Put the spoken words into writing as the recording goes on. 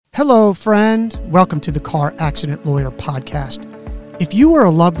Hello, friend. Welcome to the Car Accident Lawyer Podcast. If you or a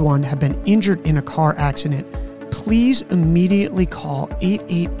loved one have been injured in a car accident, please immediately call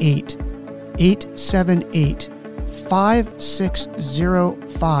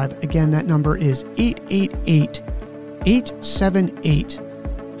 888-878-5605. Again, that number is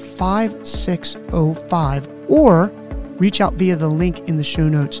 888-878-5605, or reach out via the link in the show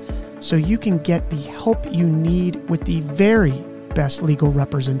notes so you can get the help you need with the very best legal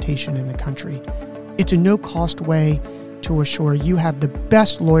representation in the country. It's a no-cost way to assure you have the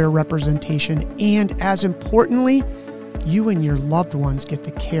best lawyer representation, and as importantly, you and your loved ones get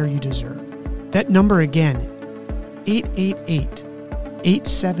the care you deserve. That number again,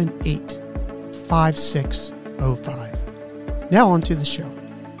 888-878-5605. Now on to the show.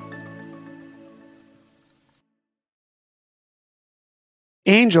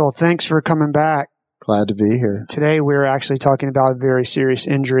 Angel, thanks for coming back. Glad to be here. Today, we're actually talking about a very serious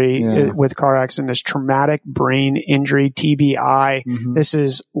injury with car accident. It's traumatic brain injury, TBI. Mm-hmm. This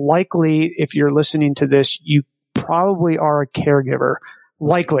is likely, if you're listening to this, you probably are a caregiver.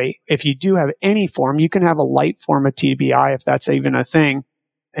 Likely, if you do have any form, you can have a light form of TBI if that's even a thing.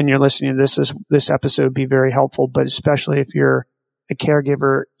 And you're listening to this episode would be very helpful. But especially if you're a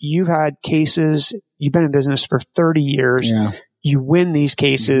caregiver, you've had cases, you've been in business for 30 years. Yeah. You win these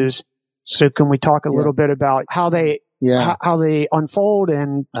cases. Mm-hmm. So can we talk a little bit about how they unfold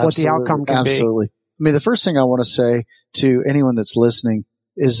and what the outcome can be? Absolutely. I mean, the first thing I want to say to anyone that's listening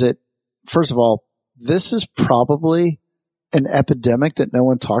is that, first of all, this is probably an epidemic that no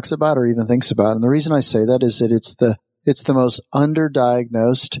one talks about or even thinks about. And the reason I say that is that it's the most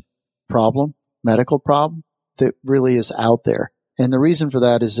underdiagnosed problem, medical problem that really is out there. And the reason for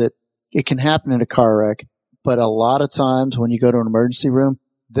that is that it can happen in a car wreck, but a lot of times when you go to an emergency room,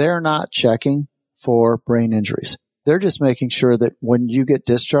 they're not checking for brain injuries. They're just making sure that when you get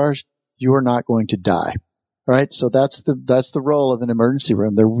discharged, you are not going to die. Right? So that's the role of an emergency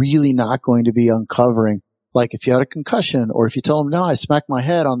room. They're really not going to be uncovering, like if you had a concussion or if you tell them, no, I smacked my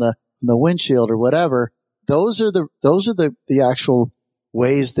head on the windshield or whatever. Those are the actual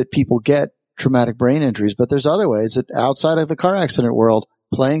ways that people get traumatic brain injuries. But there's other ways that outside of the car accident world,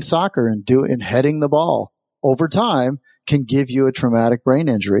 playing soccer and heading the ball over time can give you a traumatic brain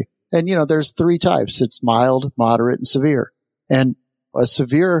injury. And, there's three types. It's mild, moderate, and severe. And a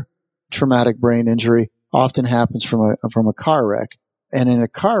severe traumatic brain injury often happens from a car wreck. And in a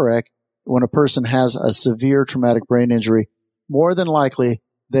car wreck, when a person has a severe traumatic brain injury, more than likely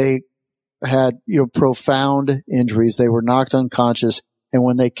they had, profound injuries. They were knocked unconscious. And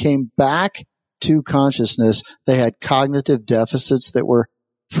when they came back to consciousness, they had cognitive deficits that were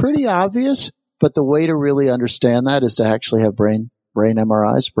pretty obvious. But the way to really understand that is to actually have brain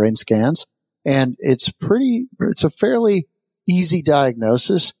MRIs, brain scans. And it's a fairly easy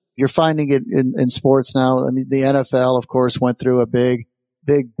diagnosis. You're finding it in sports now. I mean, the NFL, of course, went through a big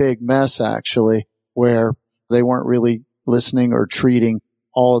mess actually, where they weren't really listening or treating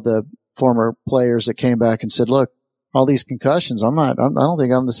all of the former players that came back and said, look, all these concussions, I don't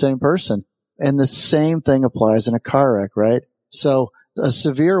think I'm the same person. And the same thing applies in a car wreck, right? So a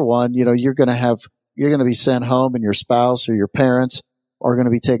severe one, you're going to be sent home and your spouse or your parents are going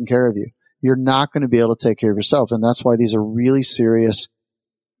to be taking care of you. You're not going to be able to take care of yourself. And that's why these are really serious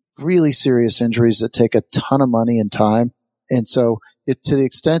injuries that take a ton of money and time. And so to the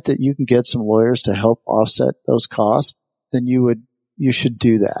extent that you can get some lawyers to help offset those costs, then you should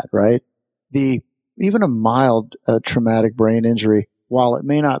do that, right? Even a mild traumatic brain injury, while it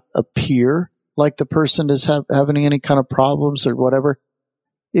may not appear like the person is having any kind of problems or whatever,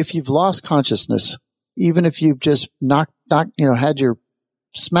 if you've lost consciousness, even if you've just smacked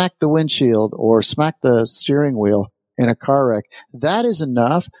the windshield or smacked the steering wheel in a car wreck, that is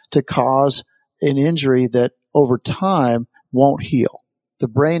enough to cause an injury that over time won't heal. The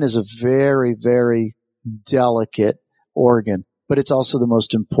brain is a very, very delicate organ, but it's also the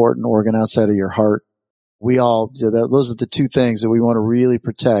most important organ outside of your heart. Those are the two things that we want to really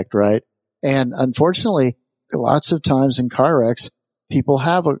protect, right? And unfortunately, lots of times in car wrecks, people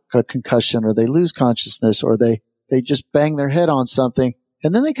have a concussion or they lose consciousness or they just bang their head on something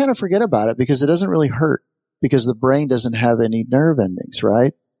and then they kind of forget about it because it doesn't really hurt because the brain doesn't have any nerve endings,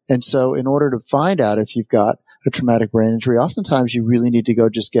 right? And so in order to find out if you've got a traumatic brain injury, oftentimes you really need to go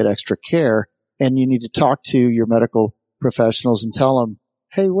just get extra care and you need to talk to your medical professionals and tell them,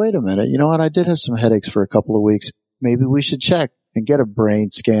 hey, wait a minute, you know what? I did have some headaches for a couple of weeks. Maybe we should check and get a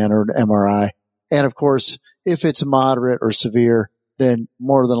brain scan or an MRI. And of course, if it's moderate or severe, then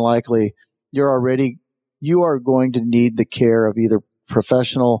more than likely you are going to need the care of either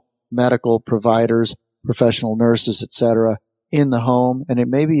professional medical providers, professional nurses, etc. in the home, and it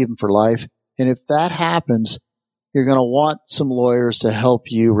may be even for life. And if that happens, you're going to want some lawyers to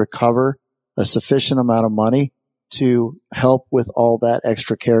help you recover a sufficient amount of money to help with all that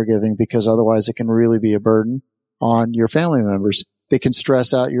extra caregiving, because otherwise it can really be a burden on your family members. They can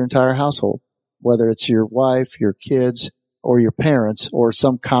stress out your entire household, whether it's your wife, your kids, or your parents, or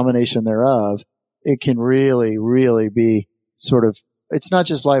some combination thereof. It can really, really be sort of, it's not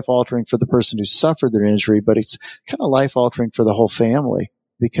just life altering for the person who suffered their injury, but it's kind of life altering for the whole family,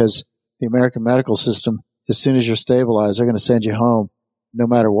 because the American medical system, as soon as you're stabilized, they're going to send you home no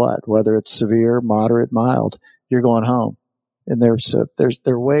matter what, whether it's severe, moderate, mild, you're going home. And there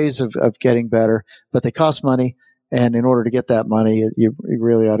are ways of getting better, but they cost money. And in order to get that money, you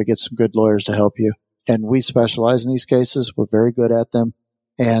really ought to get some good lawyers to help you. And we specialize in these cases. We're very good at them.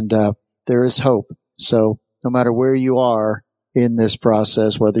 And there is hope. So no matter where you are in this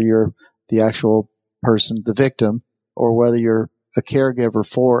process, whether you're the actual person, the victim, or whether you're a caregiver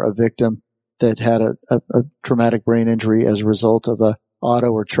for a victim that had a traumatic brain injury as a result of a auto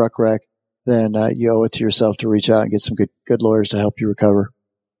or truck wreck, then you owe it to yourself to reach out and get some good lawyers to help you recover.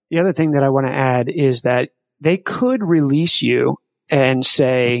 The other thing that I want to add is that they could release you and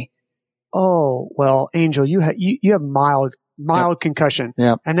say, "Oh, well, Angel, you have mild concussion."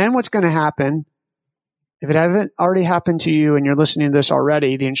 Yep. And then what's going to happen, if it hasn't already happened to you and you're listening to this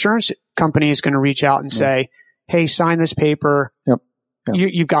already, the insurance company is going to reach out and say, "Hey, sign this paper. Yep.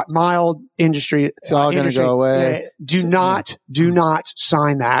 You've got mild injury. It's all going to go away. Do not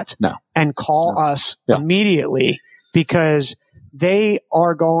sign that. No. And call us immediately, because they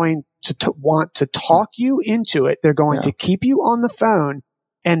are going to want to talk you into it. They're going to keep you on the phone.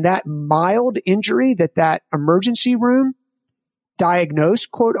 And that mild injury that emergency room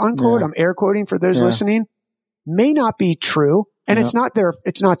diagnosed, quote unquote, I'm air quoting for those listening, may not be true. And it's not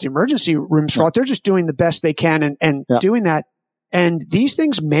the emergency room's fault. They're just doing the best they can and doing that. And these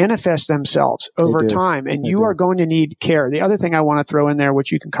things manifest themselves over time, and you are going to need care. The other thing I want to throw in there,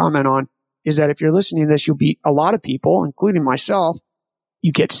 which you can comment on, is that if you're listening to this, a lot of people, including myself,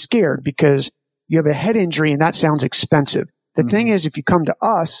 you get scared because you have a head injury and that sounds expensive. The thing is, if you come to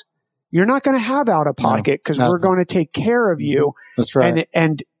us, you're not going to have out of pocket because we're going to take care of you. That's right.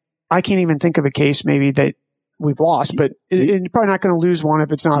 And I can't even think of a case maybe that we've lost, but you're probably not going to lose one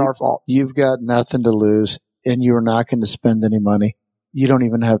if it's not our fault. You've got nothing to lose, and you're not going to spend any money. You don't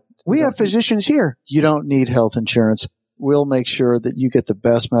even have. We have physicians here. You don't need health insurance. We'll make sure that you get the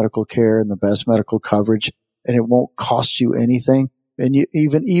best medical care and the best medical coverage, and it won't cost you anything. And you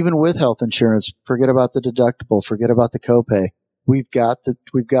even with health insurance, forget about the deductible, forget about the copay. We've got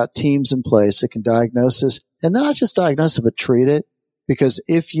teams in place that can diagnose this, and not just diagnose it, but treat it. Because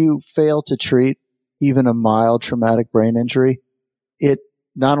if you fail to treat even a mild traumatic brain injury, it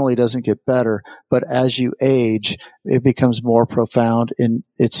not only doesn't get better, but as you age, it becomes more profound, and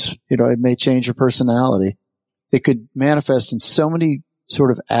it may change your personality. It could manifest in so many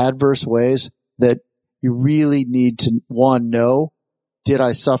sort of adverse ways that you really need to, one, know, did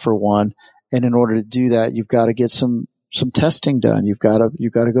I suffer one? And in order to do that, you've got to get some testing done. You've got to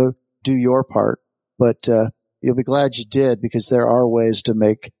go do your part, but, you'll be glad you did, because there are ways to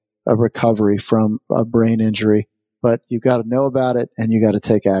make a recovery from a brain injury, but you've got to know about it and you got to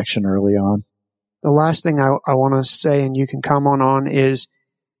take action early on. The last thing I want to say, and you can comment on, is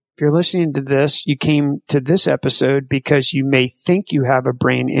if you're listening to this, you came to this episode because you may think you have a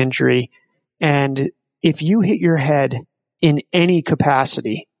brain injury. And if you hit your head in any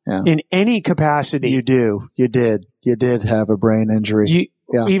capacity, you did have a brain injury.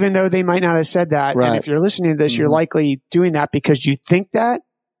 Even though they might not have said that. Right. And if you're listening to this, you're likely doing that because you think that,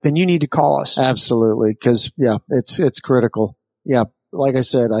 then you need to call us. Absolutely. Because it's critical. Yeah. Like I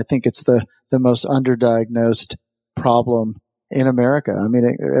said, I think it's the most underdiagnosed problem in America. I mean,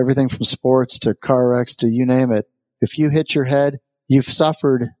 everything from sports to car wrecks to you name it. If you hit your head, you've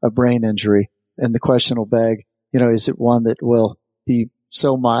suffered a brain injury. And the question will beg, is it one that will be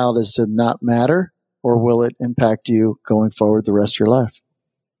so mild as to not matter, or will it impact you going forward the rest of your life?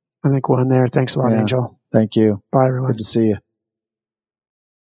 I think we'll end there. Thanks a lot, Angel. Thank you. Bye, everyone. Good to see you.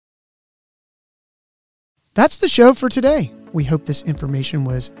 That's the show for today. We hope this information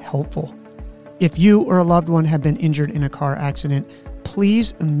was helpful. If you or a loved one have been injured in a car accident,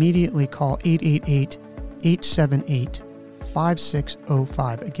 please immediately call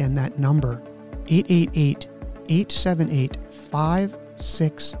 888-878-5605. Again, that number,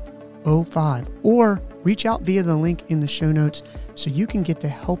 888-878-5605. Or reach out via the link in the show notes so you can get the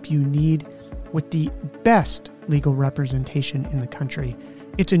help you need with the best legal representation in the country.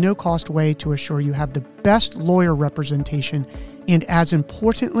 It's a no-cost way to assure you have the best lawyer representation and, as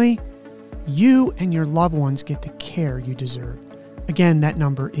importantly, you and your loved ones get the care you deserve. Again, that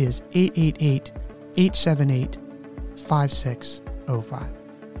number is 888-878-5605.